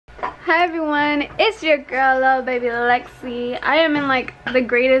Hi everyone, it's your girl, little baby Lexi. I am in like the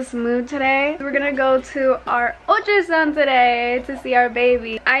greatest mood today. We're gonna go to our ultrasound today to see our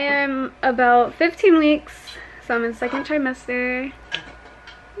baby. I am about 15 weeks, so I'm in second trimester.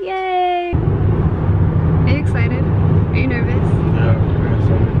 Yay! Are you excited? Are you nervous? Yeah, I'm very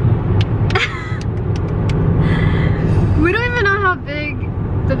excited. We don't even know how big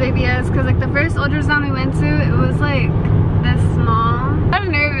the baby is because like the first ultrasound we went to, it was like this small.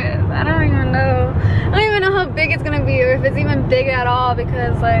 I'm nervous. I don't even know. I don't even know how big it's gonna be or if it's even big at all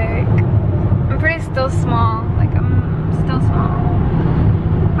because like I'm pretty still small. Like I'm still small.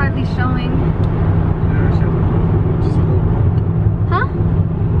 Hardly showing. Yeah, just a little bump. Huh?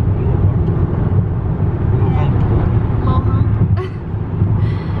 Little hump. Little hump.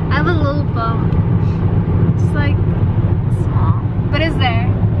 I have a little bump. Just like small. But it's there.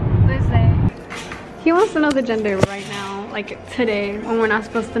 But it's there. He wants to know the gender right now, like today, when we're not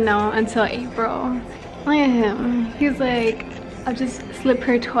supposed to know until April. Look at him. He's like, I'll just slip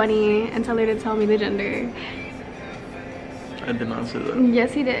her 20 and tell her to tell me the gender. I did not say that.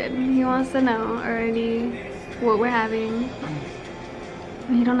 Yes, he did. He wants to know already what we're having.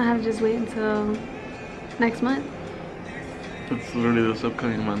 You don't know how to just wait until next month. It's literally this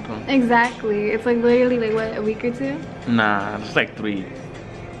upcoming month, huh? Exactly. It's like literally like what, a week or two? Nah, it's like 3.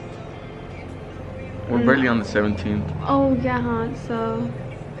 We're barely on the 17th. Oh yeah, huh? So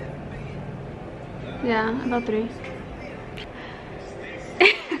yeah, about 3. Right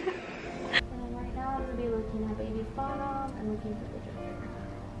now I'm gonna be looking at baby's bottom and looking for the gender.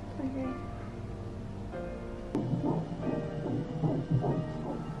 Okay.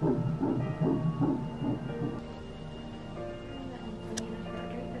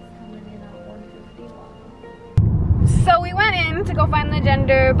 So we went in to go find the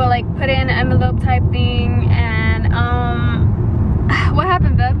gender, but like put in an envelope type thing, and what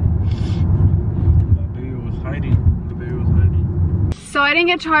happened, babe? The baby was hiding. The baby was hiding. So I didn't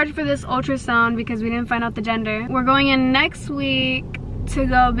get charged for this ultrasound because we didn't find out the gender. We're going in next week to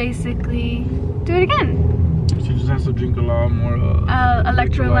go basically do it again. She just has to drink a lot more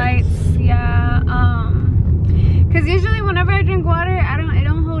Electrolytes. Yeah. Cause usually whenever I drink water, it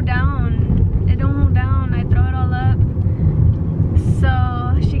don't hold down. It don't hold down. I throw it all up.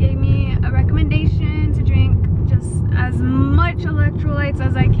 So she gave me a recommendation to drink just as much electrolytes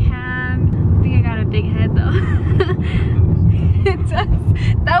as I can. I think I got a big head though. It does.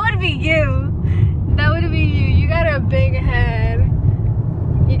 That would be you. That would be you. You got a big head.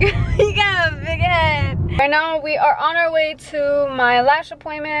 You got a big head. Right now we are on our way to my lash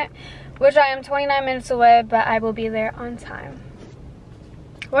appointment, which I am 29 minutes away, but I will be there on time.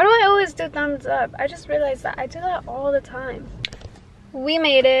 Why do I always do thumbs up? I just realized that I do that all the time. We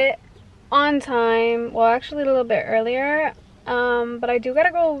made it on time. Well, actually a little bit earlier. But I do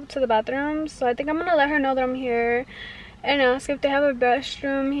gotta go to the bathroom, so I think I'm gonna let her know that I'm here and ask if they have a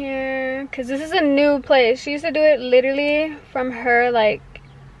restroom here, because this is a new place. She used to do it literally from her like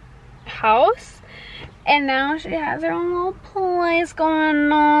house, and now she has her own little place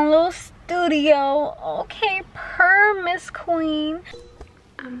going on, little studio. Okay, per Miss Queen.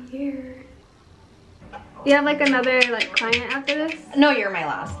 I'm here. You have like another like client after this? No, you're my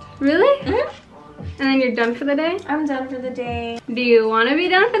last. Really? Mm-hmm. And then you're done for the day? I'm done for the day. Do you want to be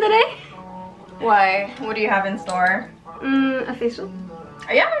done for the day? Why? What do you have in store? A facial.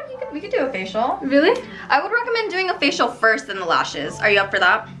 Yeah, we could do a facial. Really? I would recommend doing a facial first, then the lashes. Are you up for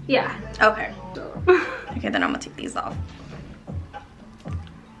that? Yeah. Okay. Okay, then I'm gonna take these off.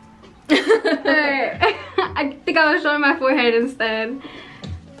 Alright. I think I was showing my forehead instead.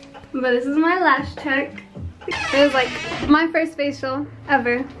 But this is my lash check. It was like my first facial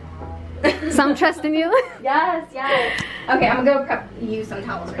ever. So I'm trusting you. Yes, yes. Okay, I'm gonna go prep you some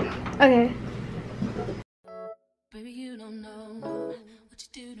towels right now. Okay. Baby, you don't know what you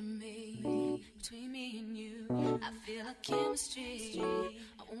do to me. Between me and you, I feel a chemistry.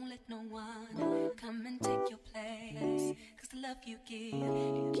 I won't let no one come and take your place. Cause the love you give,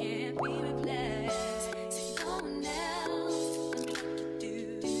 it can't be replaced. See no one else can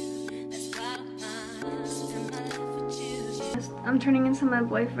do like you do. That's why I don't mind spending my life with you. I'm turning into my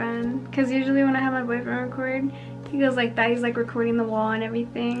boyfriend. Because usually when I have my boyfriend record, he goes like that. He's like recording the wall and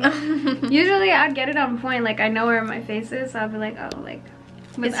everything. Usually I'd get it on point. Like I know where my face is. So I'll be like, oh, like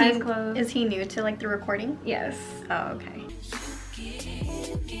with eyes closed. Is he new to like the recording? Yes. Oh, okay.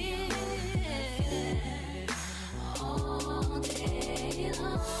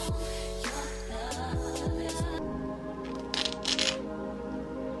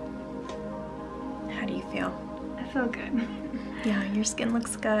 How do you feel? I feel good. Yeah, your skin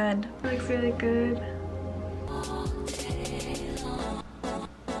looks good. It looks really good.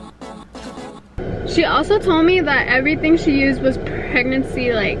 She also told me that everything she used was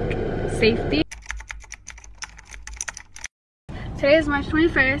pregnancy like safety. Today is March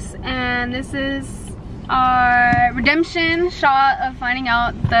 21st and this is our redemption shot of finding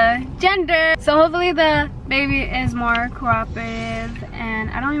out the gender. So hopefully the baby is more cooperative, and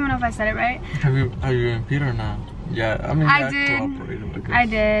I don't even know if I said it right. Have you been Peter or not? Yeah, I mean, I did. I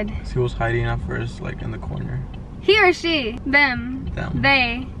did. He was hiding at first, like in the corner. He or she? Them.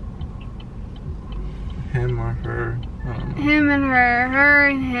 They. Him or her? I don't know. Him and her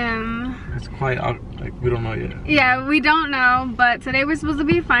and him. It's quite out, like we don't know yet. Yeah, we don't know, but today we're supposed to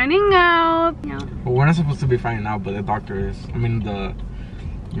be finding out. Yeah. Well, we're not supposed to be finding out, but the doctor is. I mean, the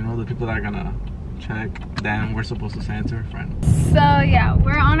people that are gonna check. Then we're supposed to send it to her friend. So yeah,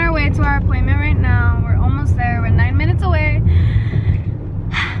 we're on our way to our appointment right now. We're almost there. We're 9 minutes away.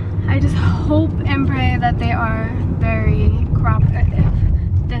 I just hope and pray that they are very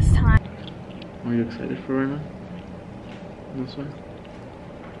cooperative this time. Are you excited for right now? This one?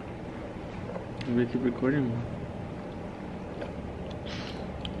 Maybe keep recording more.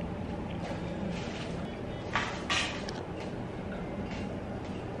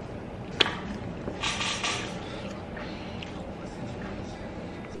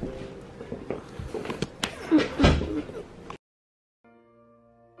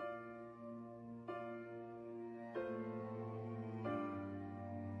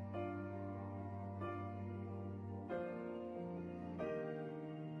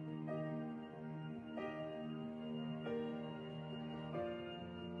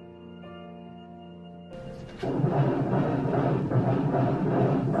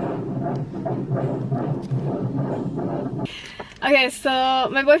 Okay, so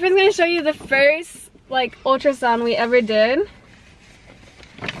my boyfriend's gonna show you the first like ultrasound we ever did.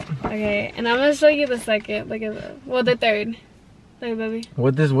 Okay, and I'm gonna show you the second. Look at the, well, the third. Look, baby.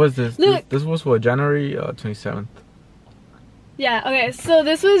 What this was this? Look. This was what, January 27th. Yeah. Okay, so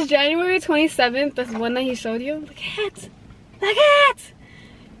this was January 27th. This one that he showed you. Look at it. Look at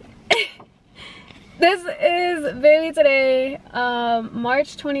it. This is barely today,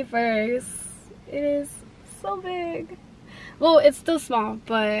 March 21st. It is so big. Well, it's still small,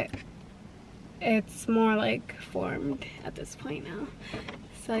 but it's more like formed at this point now.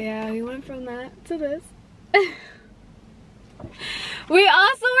 So yeah, we went from that to this. We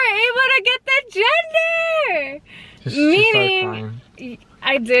also were able to get the gender! Meaning,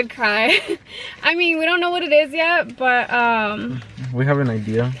 I did cry. I mean, we don't know what it is yet, but we have an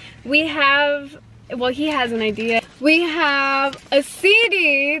idea. We have, well, he has an idea. We have a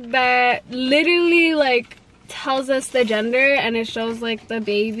CD that literally like tells us the gender, and it shows like the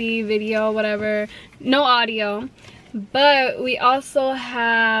baby video, whatever. No audio, but we also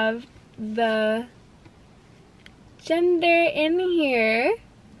have the gender in here.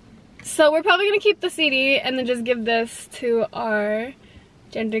 So we're probably gonna keep the CD and then just give this to our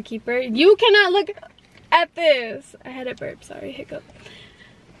gender keeper. You cannot look at this. I had a burp, sorry, hiccup.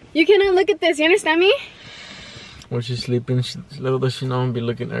 You cannot look at this, you understand me? When she's sleeping, little does she know, and be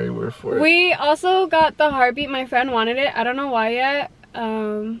looking everywhere for it. We also got the heartbeat. My friend wanted it. I don't know why yet.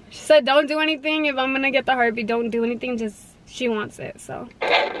 She said don't do anything. If I'm gonna get the heartbeat, don't do anything. Just, she wants it, so.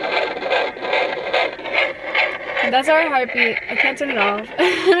 That's our heartbeat. I can't turn it off.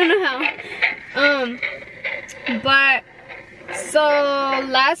 I don't know how. But, so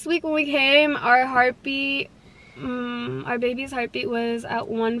last week when we came, our heartbeat, our baby's heartbeat was at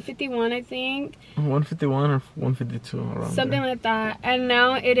 151, I think. 151 or 152 around something there. like that. And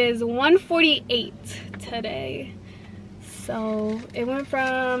now it is 148 today. So it went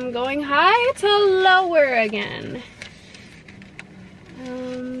from going high to lower again.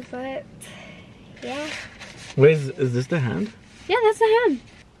 But yeah. Wait, is this the hand? Yeah, that's the hand.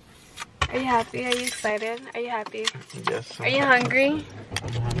 Are you happy? Are you excited? Are you happy? Yes. Are you hungry?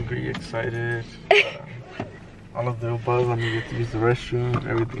 I'm hungry, excited. All of the above. Let me get to use the restroom,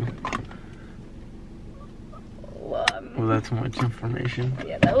 everything. Well, that's too much information.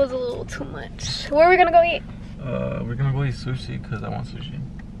 Yeah, that was a little too much. Where are we gonna go eat? We're gonna go eat sushi because I want sushi.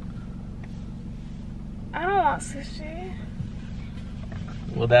 I don't want sushi.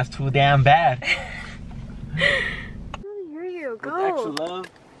 Well, that's too damn bad. I don't hear you. Go. With extra love.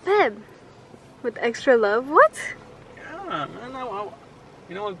 Babe. With extra love? What? Yeah, man.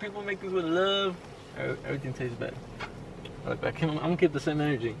 You know when people make things with love, everything tastes better. Like, I'm gonna keep the same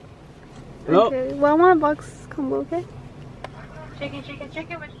energy. Hello? Okay. Well, I want a box combo, okay?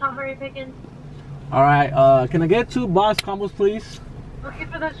 Chicken, which combo are you picking? Alright, can I get 2 box combos, please? Okay,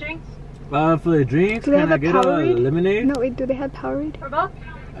 for those drinks? For the drinks, Do they can have I a get a Powerade? lemonade? No, wait, do they have Powerade? For both?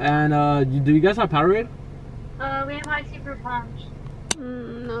 And do you guys have Powerade? We have icy fruit punch.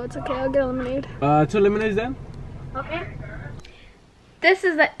 No, it's okay. I'll get a lemonade. 2 lemonades then? Okay. This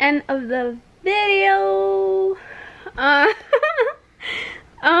is the end of the video.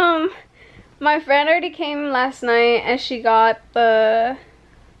 My friend already came last night and she got the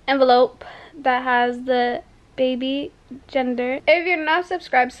envelope that has the baby gender. If you're not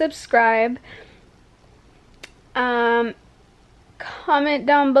subscribed, subscribe. Comment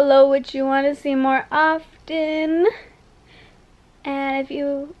down below what you want to see more often. And if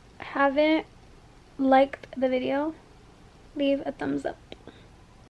you haven't liked the video, leave a thumbs up.